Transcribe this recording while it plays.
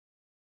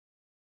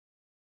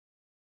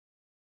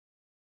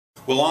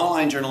Well,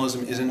 online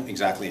journalism isn't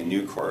exactly a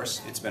new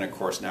course. It's been a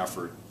course now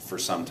for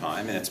some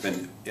time, and it's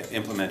been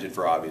implemented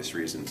for obvious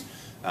reasons.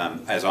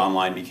 As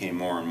online became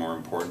more and more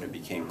important, it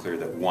became clear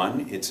that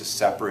one, it's a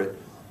separate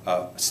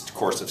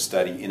course of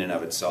study in and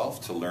of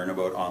itself to learn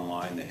about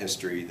online, the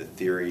history, the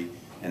theory,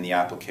 and the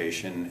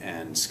application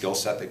and skill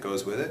set that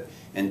goes with it.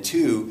 And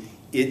two,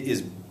 it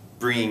is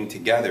bringing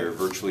together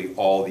virtually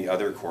all the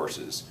other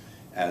courses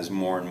as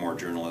more and more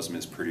journalism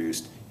is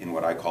produced in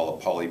what I call a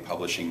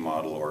poly-publishing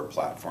model or a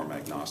platform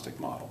agnostic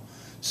model.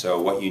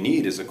 So what you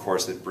need is a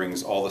course that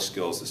brings all the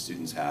skills the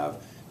students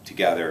have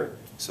together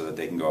so that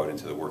they can go out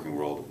into the working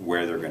world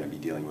where they're going to be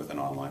dealing with an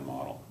online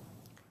model.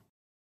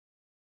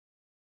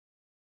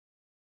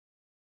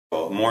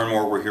 Well, more and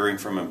more we're hearing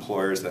from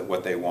employers that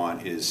what they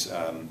want is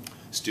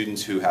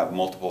students who have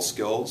multiple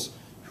skills,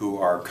 who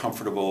are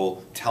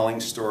comfortable telling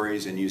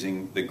stories and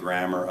using the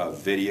grammar of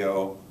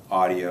video,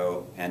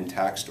 audio, and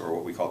text, or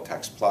what we call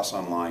text plus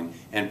online,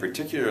 and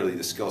particularly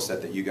the skill set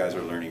that you guys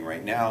are learning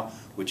right now,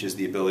 which is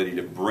the ability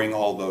to bring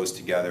all those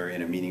together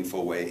in a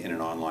meaningful way in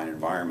an online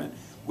environment,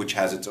 which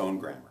has its own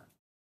grammar.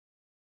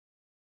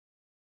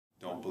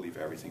 Don't believe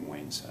everything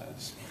Wayne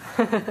says.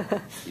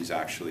 He's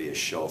actually a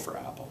shill for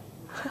Apple.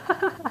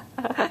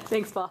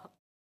 Thanks, Paul.